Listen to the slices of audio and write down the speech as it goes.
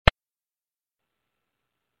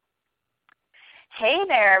Hey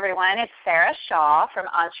there, everyone. It's Sarah Shaw from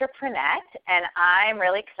Entrepreneur, and I'm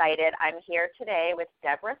really excited. I'm here today with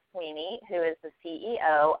Deborah Sweeney, who is the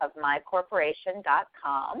CEO of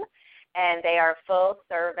MyCorporation.com, and they are a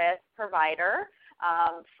full-service provider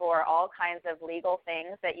for all kinds of legal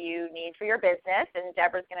things that you need for your business. And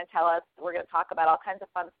Deborah's going to tell us, we're going to talk about all kinds of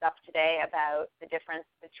fun stuff today about the difference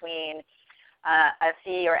between a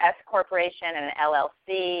C or S corporation and an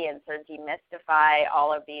LLC, and sort of demystify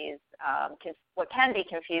all of these what can be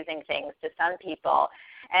confusing things to some people.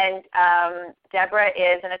 And Deborah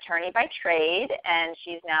is an attorney by trade, and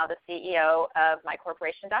she's now the CEO of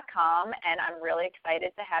MyCorporation.com, and I'm really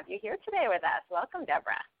excited to have you here today with us. Welcome,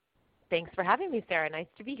 Deborah. Thanks for having me, Sarah. Nice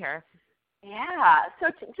to be here. Yeah. So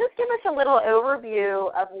just give us a little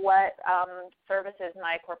overview of what services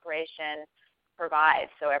MyCorporation provides,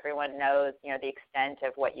 so everyone knows, the extent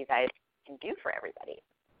of what you guys can do for everybody.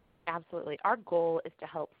 Absolutely. Our goal is to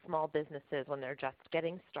help small businesses when they're just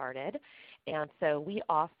getting started. And so we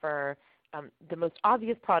offer the most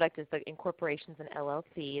obvious product is the incorporations and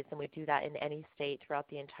LLCs, and we do that in any state throughout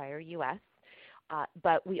the entire U.S.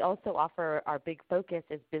 But we also offer, our big focus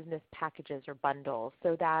is business packages or bundles,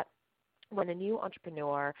 so that when a new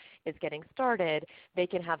entrepreneur is getting started, they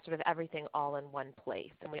can have sort of everything all in one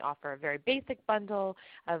place. And we offer a very basic bundle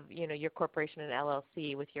of, your corporation and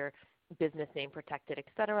LLC with your business name protected, et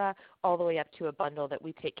cetera, all the way up to a bundle that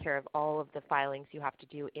we take care of all of the filings you have to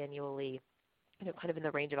do annually, kind of in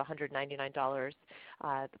the range of $199,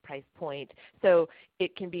 the price point. So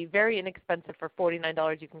it can be very inexpensive. For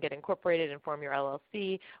 $49, you can get incorporated and form your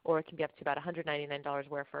LLC, or it can be up to about $199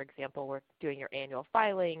 where, for example, we're doing your annual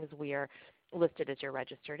filings. We are listed as your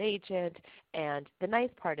registered agent. And the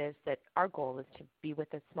nice part is that our goal is to be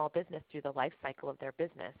with a small business through the life cycle of their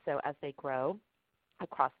business. So as they grow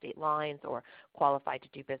across state lines or qualified to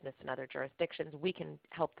do business in other jurisdictions, we can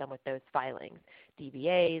help them with those filings,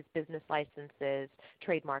 DBAs, business licenses,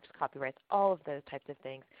 trademarks, copyrights, all of those types of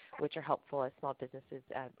things, which are helpful as small businesses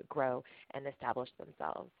grow and establish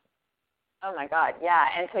themselves. Oh my God, yeah.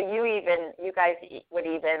 And so you guys would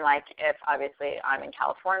even, like, if obviously I'm in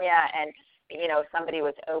California and somebody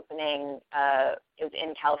was was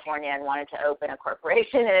in California and wanted to open a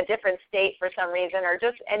corporation in a different state for some reason, or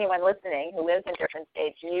just anyone listening who lives in different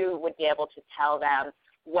states, you would be able to tell them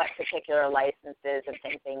what particular licenses and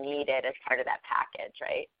things they needed as part of that package,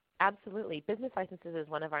 right? Absolutely. Business licenses is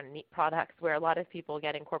one of our neat products where a lot of people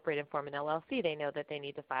get incorporated and form an LLC. They know that they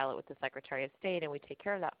need to file it with the Secretary of State, and we take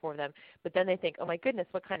care of that for them. But then they think, oh, my goodness,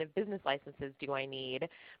 what kind of business licenses do I need?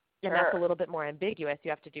 And that's a little bit more ambiguous.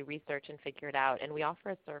 You have to do research and figure it out. And we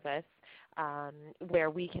offer a service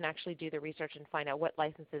where we can actually do the research and find out what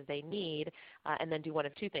licenses they need, and then do one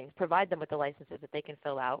of two things: provide them with the licenses that they can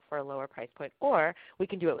fill out for a lower price point, or we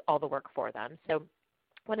can do all the work for them. So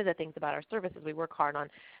one of the things about our service is we work hard on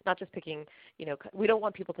not just picking, we don't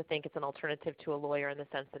want people to think it's an alternative to a lawyer in the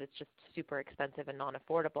sense that it's just super expensive and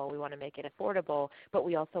non-affordable. We want to make it affordable, but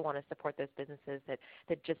we also want to support those businesses that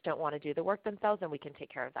just don't want to do the work themselves, and we can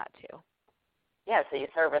take care of that too. Yeah, so you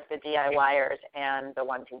service the DIYers and the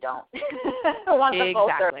ones who don't. Who want the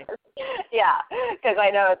full service. Yeah, because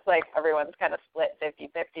I know it's like everyone's kind of split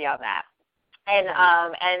 50-50 on that.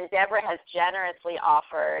 And Deborah has generously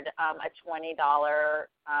offered a $20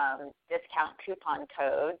 discount coupon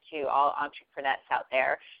code to all entrepreneurs out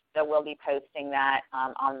there. So we'll be posting that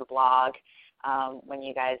on the blog. When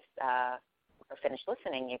you guys are finished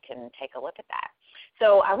listening, you can take a look at that.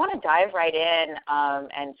 So I want to dive right in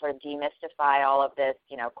and sort of demystify all of this,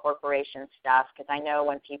 corporation stuff, because I know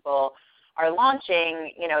when people are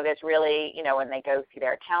launching, there's really, when they go through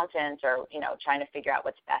their accountant or, trying to figure out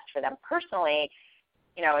what's best for them personally,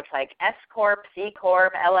 it's like S Corp, C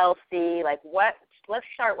Corp, LLC, let's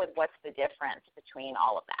start with what's the difference between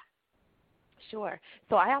all of that. Sure.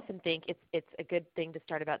 So I often think it's a good thing to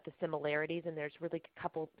start about the similarities, and there's really a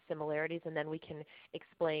couple similarities, and then we can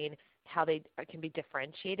explain how they can be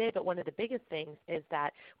differentiated. But one of the biggest things is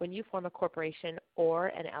that when you form a corporation or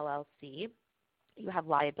an LLC, you have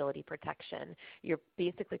liability protection. You're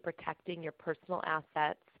basically protecting your personal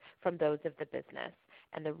assets from those of the business.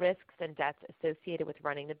 And the risks and debts associated with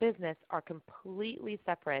running the business are completely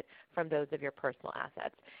separate from those of your personal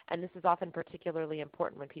assets. And this is often particularly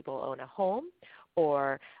important when people own a home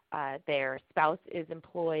or their spouse is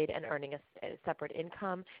employed and earning a separate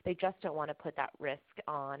income. They just don't want to put that risk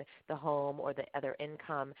on the home or the other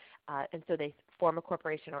income. And so they form a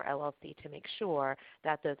corporation or LLC to make sure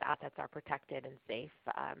that those assets are protected and safe.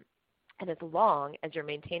 And as long as you're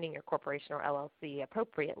maintaining your corporation or LLC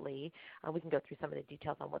appropriately, we can go through some of the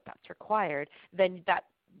details on what that's required, then that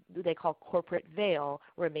they call corporate veil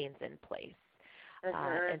remains in place.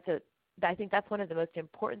 And so I think that's one of the most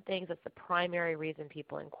important things. That's the primary reason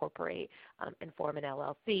people incorporate and form an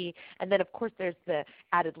LLC. And then, of course, there's the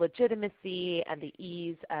added legitimacy and the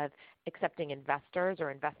ease of accepting investors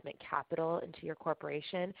or investment capital into your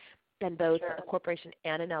corporation. And both a corporation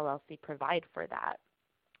and an LLC provide for that.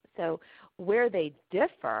 So where they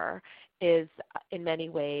differ is in many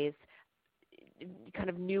ways kind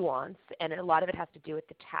of nuanced, and a lot of it has to do with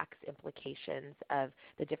the tax implications of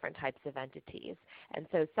the different types of entities. And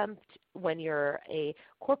so when you're a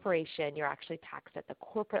corporation, you're actually taxed at the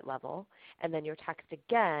corporate level, and then you're taxed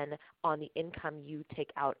again on the income you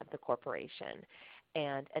take out of the corporation.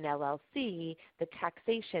 And an LLC, the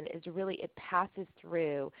taxation is really, it passes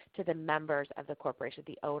through to the members of the corporation,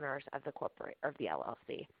 the owners of the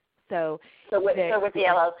LLC. So with the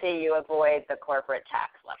LLC, you avoid the corporate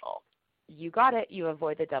tax level. You got it. You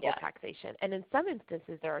avoid the double taxation. And in some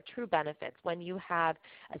instances, there are true benefits. When you have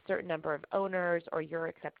a certain number of owners, or you're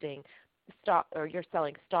accepting stock, or you're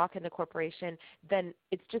selling stock in the corporation, then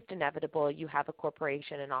it's just inevitable. You have a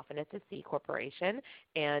corporation, and often it's a C corporation,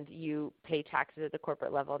 and you pay taxes at the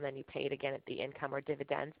corporate level, and then you pay it again at the income or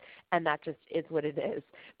dividends, and that just is what it is.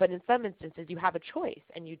 But in some instances, you have a choice,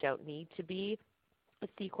 and you don't need to be a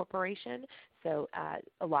C corporation. So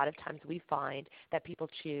a lot of times we find that people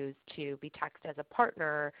choose to be taxed as a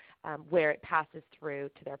partner where it passes through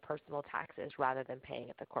to their personal taxes rather than paying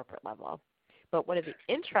at the corporate level. But one of the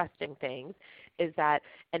interesting things is that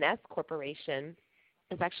an S corporation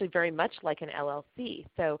is actually very much like an LLC.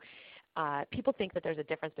 So people think that there's a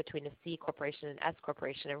difference between a C corporation and an S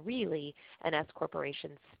corporation, and really an S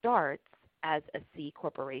corporation starts as a C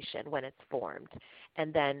corporation when it's formed.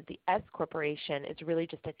 And then the S corporation is really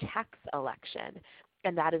just a tax election,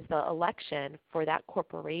 and that is the election for that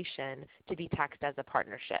corporation to be taxed as a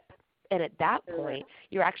partnership. And at that point,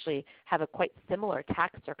 you actually have a quite similar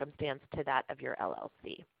tax circumstance to that of your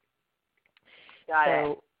LLC. Got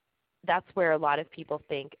it. That's where a lot of people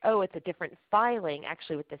think, oh, it's a different filing.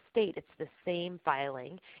 Actually, with the state, it's the same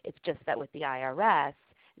filing. It's just that with the IRS,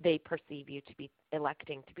 they perceive you to be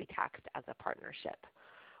electing to be taxed as a partnership.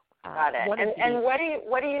 Got it. And what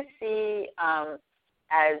do you see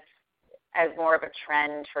as more of a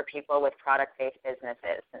trend for people with product-based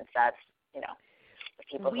businesses, since that's, the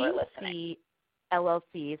people who are listening? We see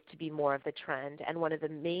LLCs to be more of the trend, and one of the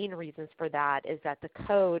main reasons for that is that the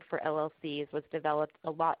code for LLCs was developed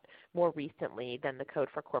a lot more recently than the code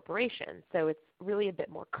for corporations. So it's really a bit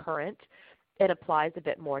more current. It applies a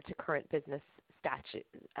bit more to current business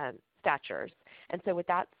statures. And so with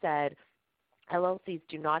that said, LLCs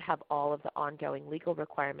do not have all of the ongoing legal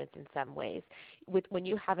requirements in some ways. When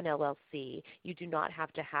you have an LLC, you do not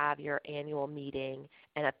have to have your annual meeting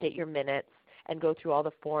and update your minutes and go through all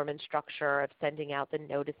the form and structure of sending out the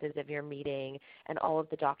notices of your meeting and all of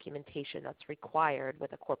the documentation that's required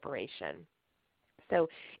with a corporation. So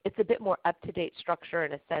it's a bit more up-to-date structure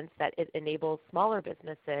in a sense that it enables smaller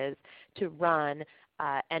businesses to run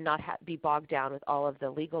and not be bogged down with all of the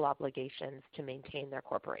legal obligations to maintain their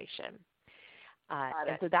corporation.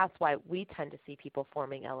 And so that's why we tend to see people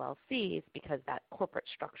forming LLCs, because that corporate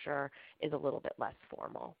structure is a little bit less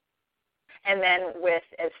formal. And then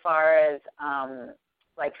as far as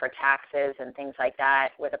like for taxes and things like that,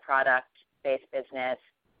 with a product-based business,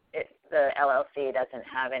 the LLC doesn't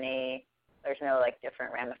have there's no like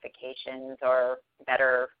different ramifications or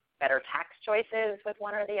better tax choices with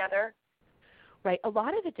one or the other? Right. A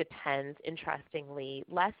lot of it depends, interestingly,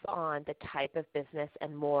 less on the type of business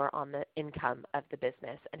and more on the income of the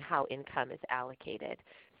business and how income is allocated.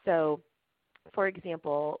 So, for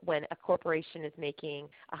example, when a corporation is making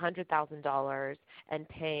 $100,000 and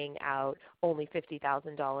paying out only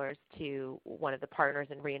 $50,000 to one of the partners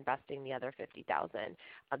and reinvesting the other $50,000,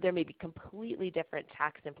 there may be completely different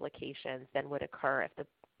tax implications than would occur if the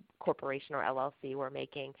corporation or LLC were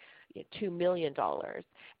making $2 million.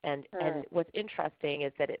 And what's interesting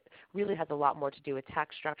is that it really has a lot more to do with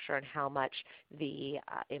tax structure and how much the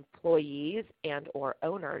employees and or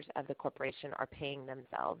owners of the corporation are paying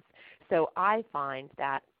themselves. So I find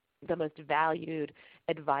that the most valued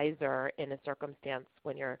advisor in a circumstance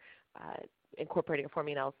when you're incorporating or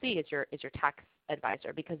forming an LLC is your tax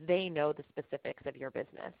advisor, because they know the specifics of your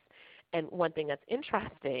business. And one thing that's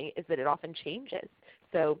interesting is that it often changes.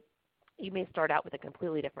 So you may start out with a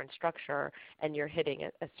completely different structure and you're hitting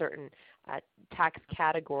a certain tax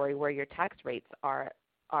category where your tax rates are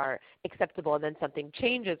acceptable, and then something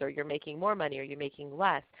changes, or you're making more money, or you're making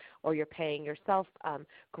less, or you're paying yourself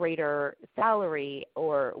greater salary,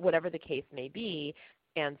 or whatever the case may be.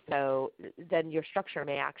 And so then your structure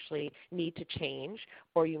may actually need to change,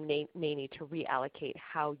 or you may need to reallocate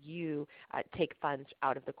how you take funds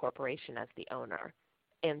out of the corporation as the owner.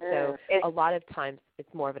 And so a lot of times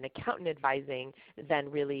it's more of an accountant advising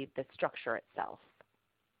than really the structure itself.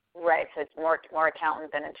 Right, so it's more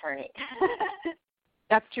accountant than attorney.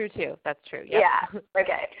 That's true too. That's true. Yep. Yeah.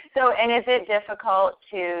 Okay. So, and is it difficult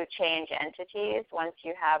to change entities once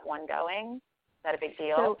you have one going? Is that a big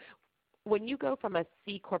deal? So when you go from a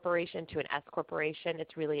C corporation to an S corporation,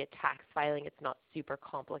 it's really a tax filing. It's not super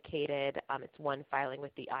complicated. It's one filing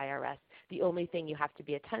with the IRS. The only thing you have to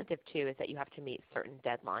be attentive to is that you have to meet certain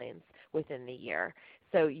deadlines within the year.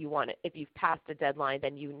 So you want to, if you've passed a deadline,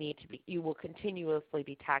 then you will continuously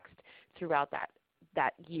be taxed throughout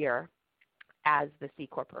that year as the C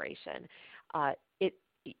corporation.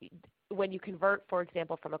 When you convert, for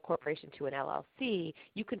example, from a corporation to an LLC,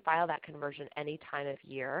 you can file that conversion any time of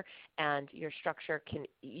year, and your structure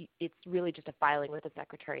it's really just a filing with the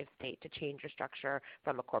Secretary of State to change your structure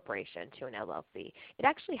from a corporation to an LLC. It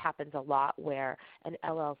actually happens a lot where an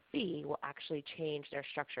LLC will actually change their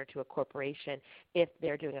structure to a corporation if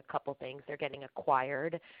they're doing a couple things. They're getting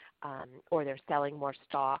acquired, or they're selling more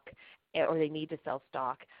stock, or they need to sell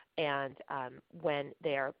stock, and when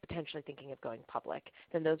they are potentially thinking of going public,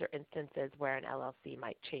 then those are instances where an LLC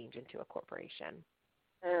might change into a corporation.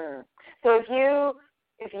 So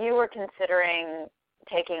if you were considering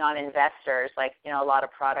taking on investors, like, you know, a lot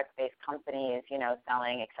of product-based companies, you know,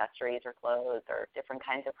 selling accessories or clothes or different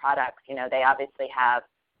kinds of products, you know, they obviously have,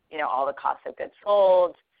 you know, all the cost of goods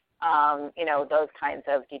sold, you know, those kinds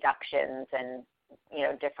of deductions and, you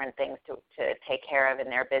know, different things to take care of in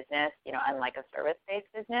their business, you know, unlike a service-based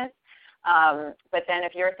business. But then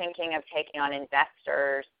if you're thinking of taking on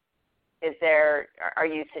investors, are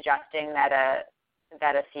you suggesting that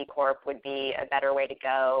a C Corp would be a better way to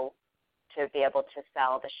go to be able to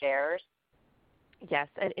sell the shares? Yes,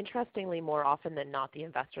 and interestingly, more often than not, the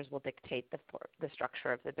investors will dictate the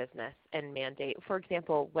structure of the business and mandate. For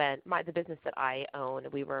example, the business that I own,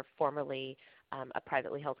 we were formerly a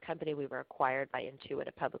privately held company. We were acquired by Intuit,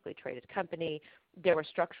 a publicly traded company. There were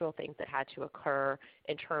structural things that had to occur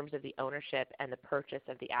in terms of the ownership and the purchase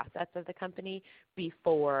of the assets of the company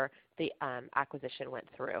before the acquisition went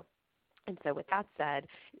through. And so with that said,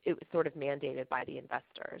 it was sort of mandated by the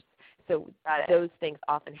investors. So those things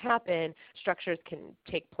often happen. Structures can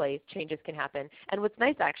take place. Changes can happen. And what's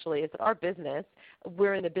nice actually is that our business,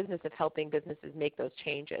 we're in the business of helping businesses make those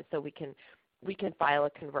changes. So we can file a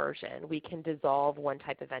conversion. We can dissolve one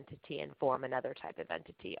type of entity and form another type of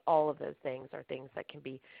entity. All of those things are things that can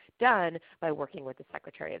be done by working with the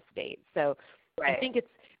Secretary of State. So I think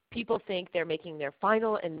people think they're making their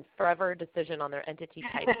final and forever decision on their entity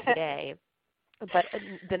type today. But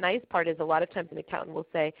the nice part is a lot of times an accountant will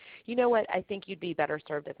say, you know what, I think you'd be better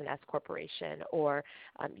served as an S corporation,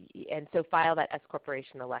 and so file that S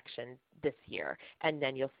corporation election this year, and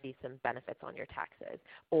then you'll see some benefits on your taxes.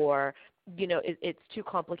 Or, you know, it's too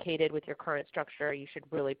complicated with your current structure. You should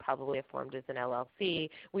really probably have formed as an LLC.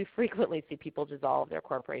 We frequently see people dissolve their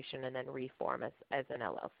corporation and then reform as an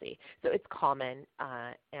LLC. So it's common,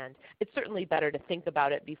 and it's certainly better to think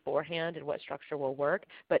about it beforehand and what structure will work,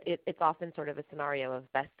 but it's often sort of a scenario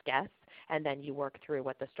of best guess, and then you work through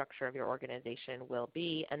what the structure of your organization will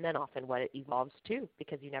be, and then often what it evolves to,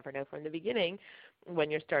 because you never know from the beginning when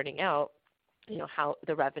you're starting out, you know, how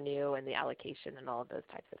the revenue and the allocation and all of those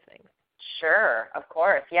types of things. Sure, of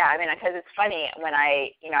course. Yeah, I mean, because it's funny when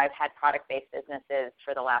I've had product-based businesses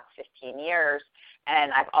for the last 15 years,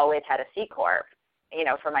 and I've always had a C Corp, you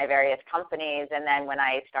know, for my various companies. And then when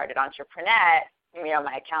I started Entrepreneur, you know,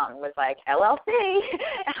 my accountant was like, LLC.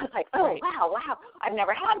 And I was like, oh, wow, I've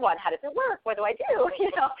never had one. How does it work? What do I do?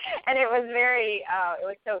 You know, and it was it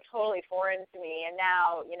was so totally foreign to me. And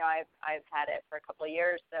now, you know, I've had it for a couple of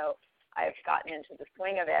years, so I've gotten into the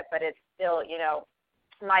swing of it. But it's still, you know,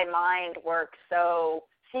 my mind works so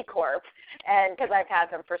C Corp, and because I've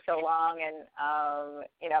had them for so long, and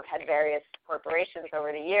you know, I've had various corporations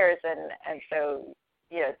over the years, and so,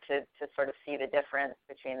 you know, to sort of see the difference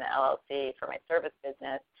between the LLC for my service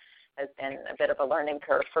business has been a bit of a learning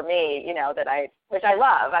curve for me, you know, which I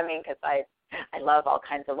love. I mean, because I love all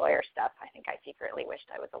kinds of lawyer stuff. I think I secretly wished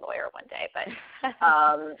I was a lawyer one day, but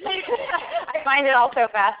I find it also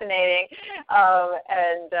fascinating.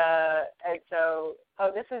 And so,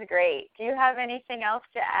 this is great. Do you have anything else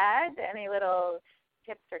to add? Any little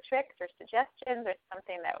tips or tricks or suggestions or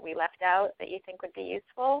something that we left out that you think would be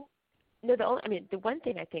useful? No, the one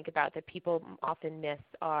thing I think about that people often miss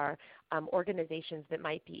are organizations that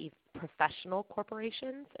might be professional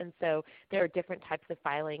corporations. And so there are different types of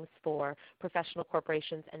filings for professional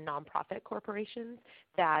corporations and nonprofit corporations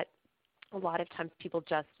that a lot of times people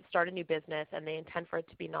just start a new business and they intend for it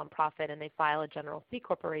to be nonprofit and they file a general C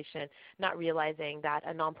corporation, not realizing that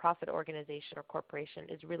a nonprofit organization or corporation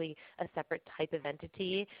is really a separate type of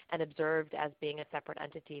entity and observed as being a separate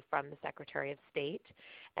entity from the Secretary of State.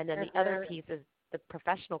 And then the other piece is the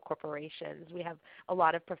professional corporations. We have a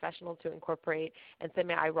lot of professionals who incorporate and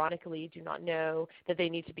some ironically do not know that they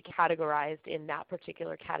need to be categorized in that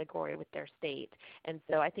particular category with their state. And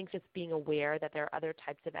so I think just being aware that there are other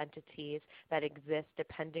types of entities that exist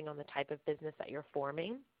depending on the type of business that you're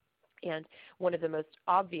forming. And one of the most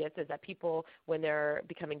obvious is that people, when they're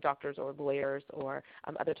becoming doctors or lawyers or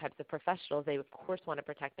other types of professionals, they, of course, want to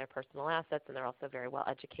protect their personal assets, and they're also very well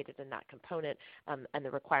educated in that component and the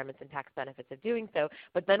requirements and tax benefits of doing so.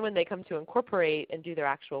 But then when they come to incorporate and do their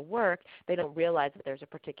actual work, they don't realize that there's a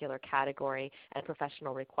particular category and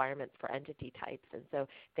professional requirements for entity types. And so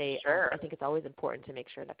they, I think it's always important to make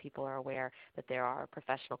sure that people are aware that there are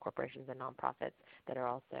professional corporations and nonprofits that are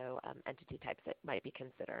also entity types that might be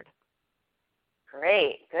considered.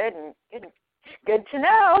 Great, good to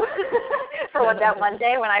know for that one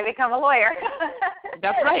day when I become a lawyer.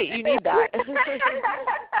 That's right, you need that.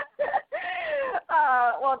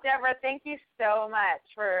 Well, Deborah, thank you so much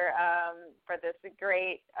for this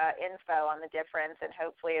great info on the difference, and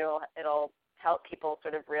hopefully it'll help people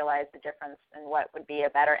sort of realize the difference in what would be a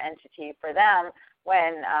better entity for them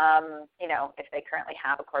when if they currently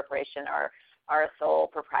have a corporation or are a sole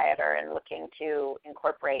proprietor and looking to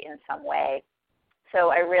incorporate in some way. So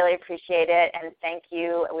I really appreciate it, and thank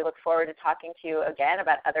you. We look forward to talking to you again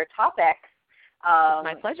about other topics.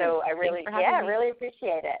 My pleasure. So I really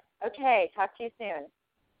appreciate it. Okay, talk to you soon.